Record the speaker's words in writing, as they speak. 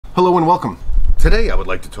Hello and welcome. Today I would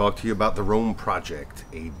like to talk to you about the Roam project,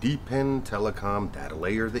 a DePIN telecom data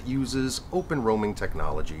layer that uses open roaming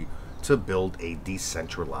technology to build a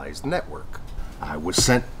decentralized network. I was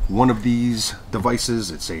sent one of these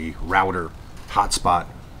devices. It's a router, hotspot,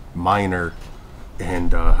 miner,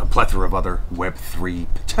 and a plethora of other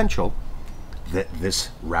Web3 potential that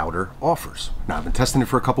this router offers. Now, I've been testing it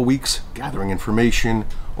for a couple weeks, gathering information,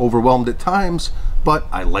 overwhelmed at times, but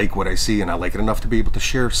I like what I see and I like it enough to be able to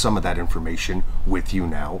share some of that information with you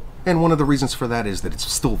now. And one of the reasons for that is that it's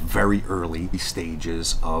still very early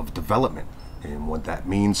stages of development. And what that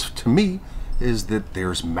means to me is that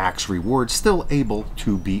there's max reward still able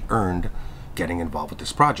to be earned getting involved with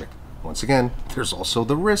this project. Once again, there's also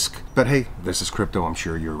the risk, but hey, this is crypto. I'm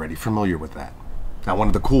sure you're already familiar with that. Now, one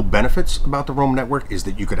of the cool benefits about the Roam network is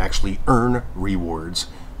that you could actually earn rewards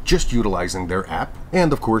just utilizing their app.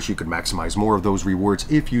 And of course, you could maximize more of those rewards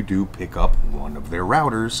if you do pick up one of their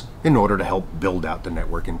routers in order to help build out the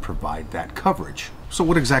network and provide that coverage. So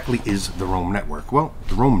what exactly is the Roam network? Well,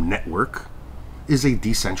 the Roam network is a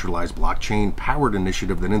decentralized blockchain powered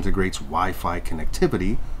initiative that integrates Wi-Fi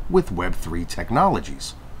connectivity with Web3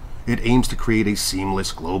 technologies. It aims to create a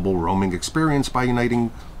seamless global roaming experience by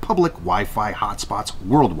uniting public Wi-Fi hotspots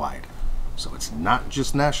worldwide. So it's not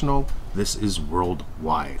just national, this is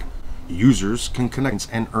worldwide. Users can connect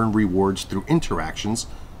and earn rewards through interactions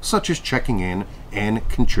such as checking in and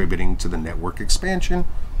contributing to the network expansion.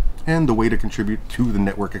 And the way to contribute to the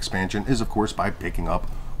network expansion is, of course, by picking up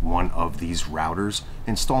one of these routers,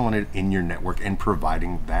 installing it in your network, and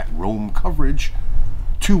providing that roam coverage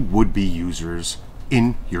to would-be users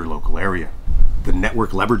in your local area. The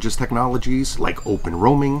network leverages technologies like open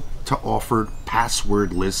roaming to offer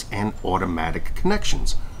passwordless and automatic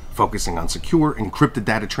connections, focusing on secure encrypted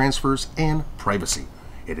data transfers and privacy.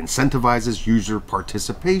 It incentivizes user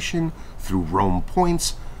participation through Roam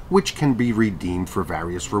points, which can be redeemed for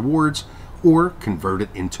various rewards or converted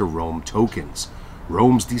into Roam tokens.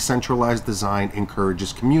 Roam's decentralized design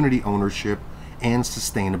encourages community ownership and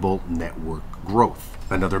sustainable network growth.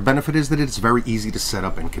 Another benefit is that it's very easy to set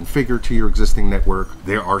up and configure to your existing network.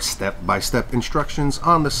 There are step-by-step instructions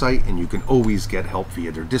on the site, and you can always get help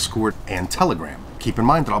via their Discord and Telegram. Keep in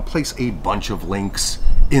mind that I'll place a bunch of links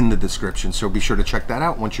in the description, so be sure to check that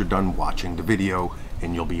out once you're done watching the video,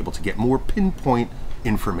 and you'll be able to get more pinpoint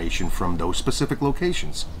information from those specific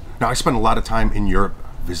locations. Now, I spend a lot of time in Europe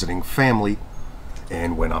visiting family,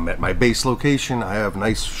 and when I'm at my base location, I have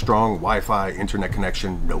nice, strong Wi-Fi internet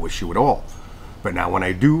connection, no issue at all. But now when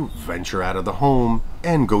I do venture out of the home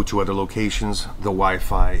and go to other locations, the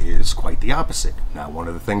Wi-Fi is quite the opposite. Now, one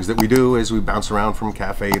of the things that we do is we bounce around from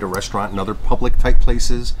cafe to restaurant and other public type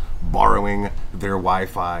places, borrowing their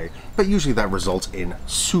Wi-Fi. But usually that results in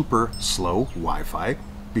super slow Wi-Fi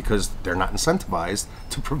because they're not incentivized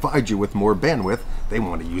to provide you with more bandwidth. They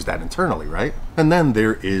want to use that internally, right? And then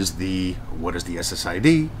there is what is the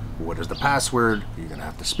SSID? What is the password? You're gonna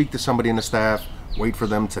have to speak to somebody in the staff, wait for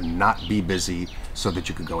them to not be busy so that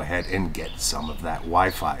you could go ahead and get some of that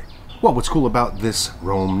Wi-Fi. Well, what's cool about this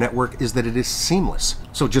Roam network is that it is seamless.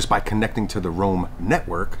 So just by connecting to the Roam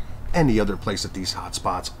network, any other place that these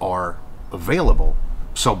hotspots are available,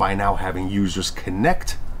 so by now having users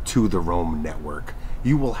connect to the Roam network,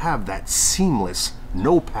 you will have that seamless,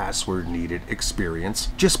 no password needed experience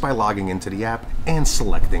just by logging into the app and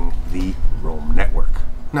selecting the Roam network.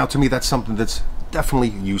 Now, to me, that's something that's definitely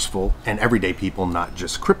useful, and everyday people, not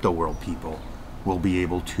just crypto world people, will be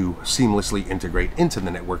able to seamlessly integrate into the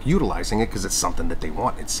network utilizing it because it's something that they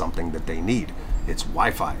want. It's something that they need. It's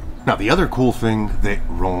Wi-Fi. Now, the other cool thing that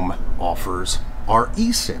Roam offers are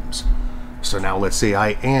eSIMs. So now let's say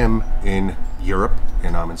I am in Europe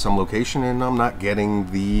and I'm in some location and I'm not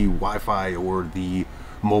getting the Wi-Fi or the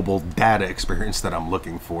mobile data experience that I'm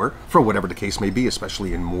looking for whatever the case may be,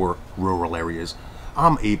 especially in more rural areas.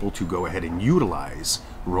 I'm able to go ahead and utilize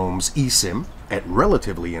Roam's eSIM at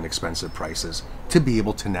relatively inexpensive prices to be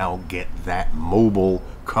able to now get that mobile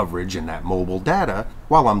coverage and that mobile data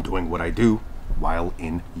while I'm doing what I do while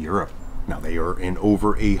in Europe. Now, they are in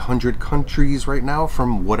over 100 countries right now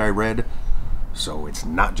from what I read, so it's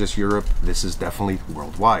not just Europe, this is definitely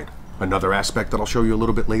worldwide. Another aspect that I'll show you a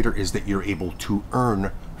little bit later is that you're able to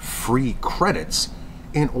earn free credits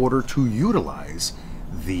in order to utilize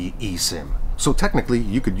the eSIM. So technically,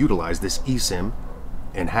 you could utilize this eSIM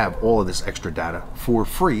and have all of this extra data for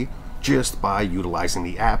free just by utilizing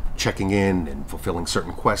the app, checking in and fulfilling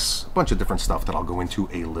certain quests, a bunch of different stuff that I'll go into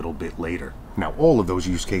a little bit later. Now, all of those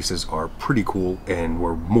use cases are pretty cool and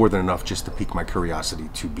were more than enough just to pique my curiosity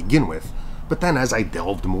to begin with. But then as I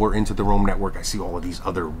delved more into the Roam network, I see all of these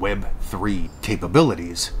other Web3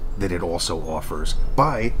 capabilities that it also offers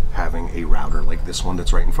by having a router like this one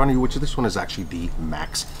that's right in front of you, which this one is actually the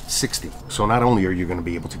Max 60. So not only are you going to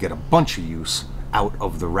be able to get a bunch of use out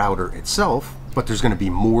of the router itself, but there's going to be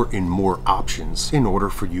more and more options in order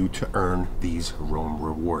for you to earn these Roam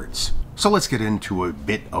rewards. So let's get into a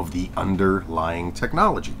bit of the underlying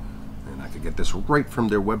technology. And I could get this right from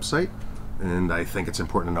their website, and I think it's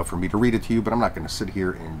important enough for me to read it to you, but I'm not going to sit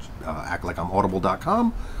here and act like I'm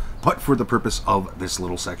audible.com. But for the purpose of this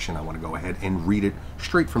little section, I want to go ahead and read it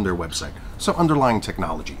straight from their website. So underlying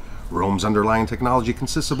technology. Roam's underlying technology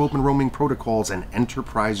consists of open roaming protocols and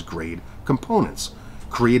enterprise-grade components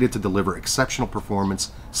created to deliver exceptional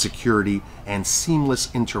performance, security, and seamless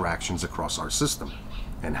interactions across our system.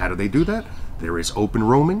 And how do they do that? There is open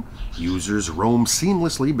roaming. Users roam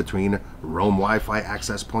seamlessly between Roam Wi-Fi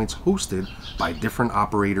access points hosted by different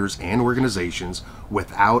operators and organizations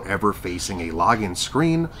without ever facing a login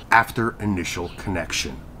screen after initial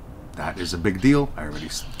connection. That is a big deal. I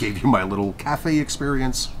already gave you my little cafe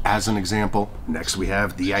experience as an example. Next we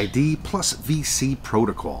have DID plus VC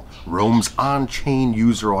protocol. Roam's on-chain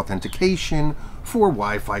user authentication for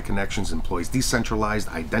Wi-Fi connections employs decentralized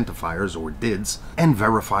identifiers, or DIDs, and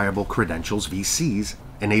verifiable credentials, VCs,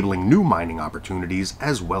 enabling new mining opportunities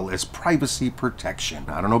as well as privacy protection.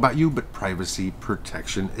 Now, I don't know about you, but privacy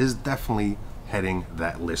protection is definitely heading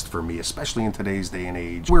that list for me, especially in today's day and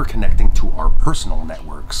age where connecting to our personal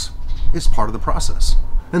networks is part of the process.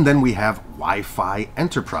 And then we have Wi-Fi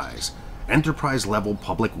Enterprise. Enterprise level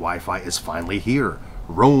public Wi-Fi is finally here.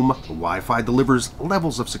 Roam Wi-Fi delivers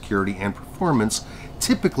levels of security and performance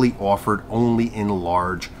typically offered only in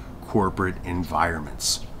large corporate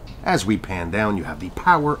environments. As we pan down, you have the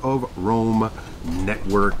power of Roam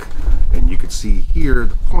network, and you can see here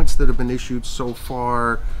the points that have been issued so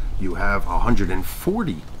far. You have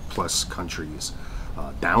 140 plus countries.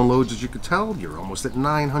 Downloads, as you can tell, you're almost at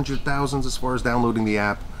 900,000 as far as downloading the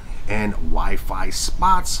app, and Wi-Fi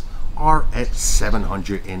spots are at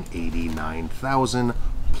 789,000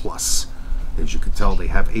 plus. As you can tell, they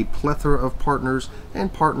have a plethora of partners,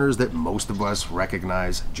 and partners that most of us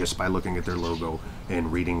recognize just by looking at their logo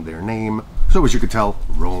and reading their name. So as you can tell,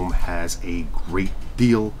 Roam has a great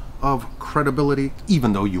deal of credibility,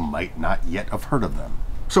 even though you might not yet have heard of them.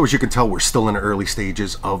 So as you can tell, we're still in the early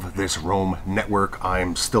stages of this Roam network.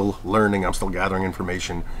 I'm still learning, I'm still gathering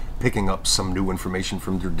information, picking up some new information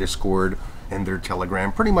from their Discord and their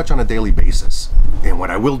Telegram pretty much on a daily basis. And what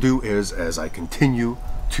I will do is, as I continue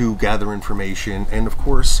to gather information, and of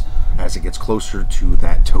course, as it gets closer to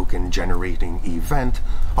that token generating event,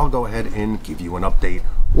 I'll go ahead and give you an update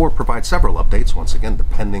or provide several updates, once again,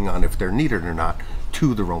 depending on if they're needed or not,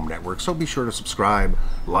 to the Roam network. So be sure to subscribe,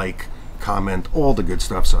 like, comment, all the good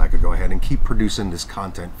stuff, so I could go ahead and keep producing this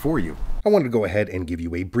content for you. I wanted to go ahead and give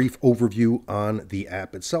you a brief overview on the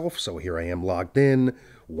app itself. So here I am logged in.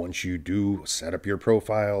 Once you do set up your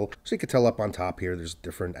profile, so you can tell up on top here, there's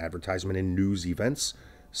different advertisement and news events,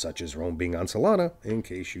 such as Roam being on Solana, in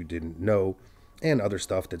case you didn't know, and other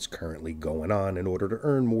stuff that's currently going on in order to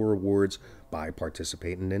earn more rewards by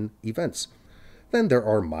participating in events. Then there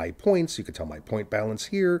are my points. You can tell my point balance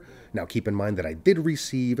here. Now keep in mind that I did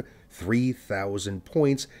receive 3,000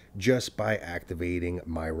 points just by activating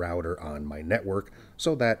my router on my network.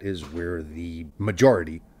 So that is where the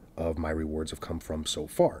majority of my rewards have come from so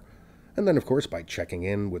far. And then of course by checking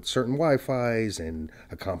in with certain Wi-Fis and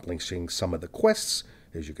accomplishing some of the quests.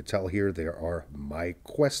 As you can tell here, there are my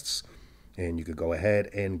quests, and you could go ahead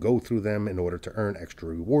and go through them in order to earn extra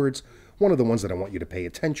rewards. One of the ones that I want you to pay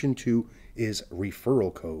attention to is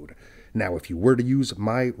referral code. Now, if you were to use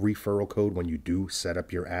my referral code when you do set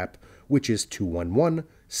up your app, which is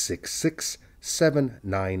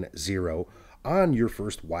 211-66790, on your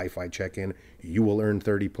first Wi-Fi check-in, you will earn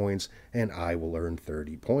 30 points, and I will earn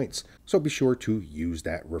 30 points. So be sure to use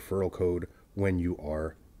that referral code when you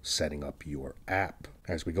are setting up your app.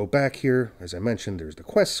 As we go back here, as I mentioned, there's the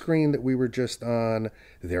quest screen that we were just on.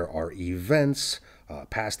 There are events,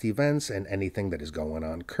 past events, and anything that is going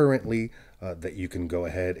on currently that you can go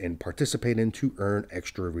ahead and participate in to earn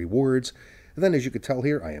extra rewards. And then as you can tell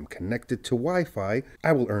here, I am connected to Wi-Fi.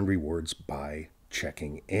 I will earn rewards by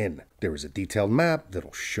checking in. There is a detailed map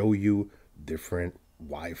that'll show you different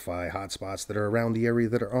Wi-Fi hotspots that are around the area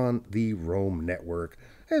that are on the Roam network,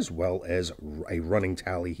 as well as a running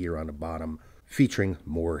tally here on the bottom featuring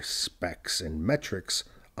more specs and metrics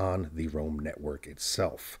on the Roam network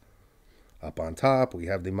itself. Up on top, we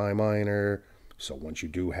have the My Miner. So once you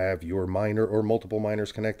do have your miner or multiple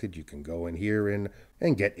miners connected, you can go in here and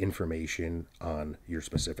get information on your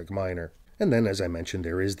specific miner. And then, as I mentioned,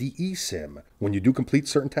 there is the eSIM. When you do complete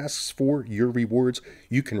certain tasks for your rewards,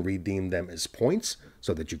 you can redeem them as points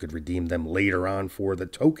so that you could redeem them later on for the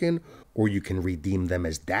token, or you can redeem them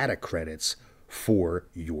as data credits for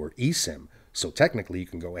your eSIM. So technically, you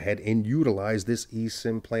can go ahead and utilize this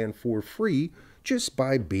eSIM plan for free just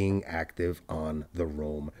by being active on the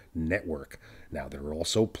Roam network. Now, there are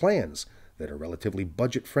also plans that are relatively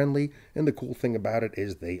budget friendly, and the cool thing about it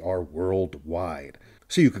is they are worldwide.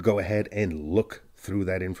 So you could go ahead and look through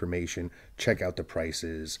that information, check out the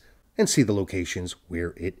prices, and see the locations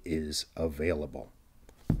where it is available.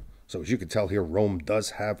 So as you can tell here, Roam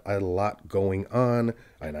does have a lot going on,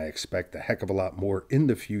 and I expect a heck of a lot more in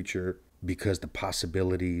the future because the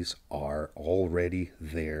possibilities are already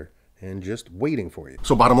there and just waiting for you.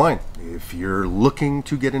 So bottom line, if you're looking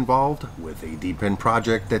to get involved with a DePIN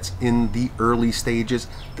project that's in the early stages,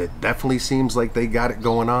 that definitely seems like they got it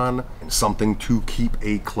going on and something to keep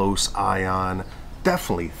a close eye on,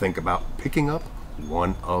 definitely think about picking up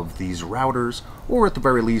one of these routers, or at the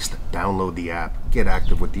very least, download the app, get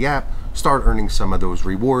active with the app, start earning some of those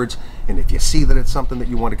rewards, and if you see that it's something that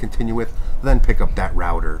you want to continue with, then pick up that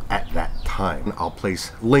router at that time. I'll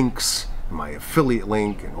place links, my affiliate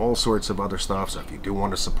link, and all sorts of other stuff, so if you do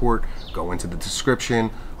want to support, go into the description.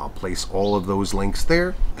 I'll place all of those links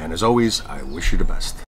there, and as always, I wish you the best.